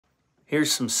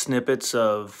Here's some snippets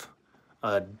of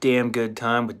a damn good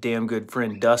time with damn good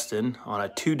friend Dustin on a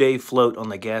 2-day float on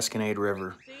the Gasconade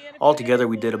River. Altogether,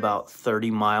 we did about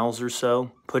 30 miles or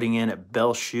so, putting in at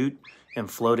Bell Chute and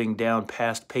floating down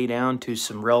past Paydown to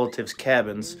some relatives'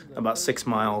 cabins about 6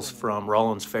 miles from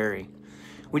Rawlins Ferry.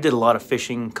 We did a lot of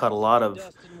fishing, caught a lot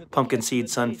of pumpkin seed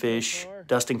sunfish.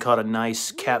 Dustin caught a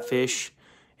nice catfish,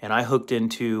 and I hooked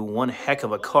into one heck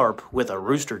of a carp with a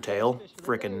rooster tail.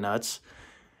 Frickin' nuts.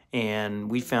 And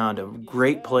we found a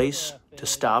great place to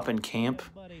stop and camp.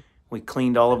 We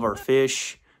cleaned all of our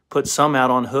fish, put some out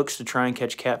on hooks to try and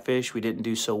catch catfish. We didn't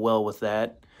do so well with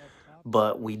that,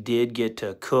 but we did get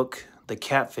to cook the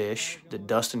catfish that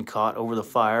Dustin caught over the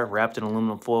fire, wrapped in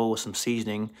aluminum foil with some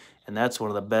seasoning, and that's one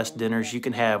of the best dinners you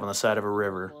can have on the side of a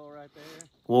river.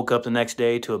 Woke up the next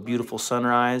day to a beautiful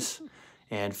sunrise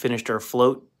and finished our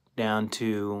float down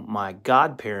to my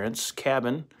godparents'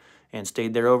 cabin and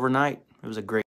stayed there overnight. It was a great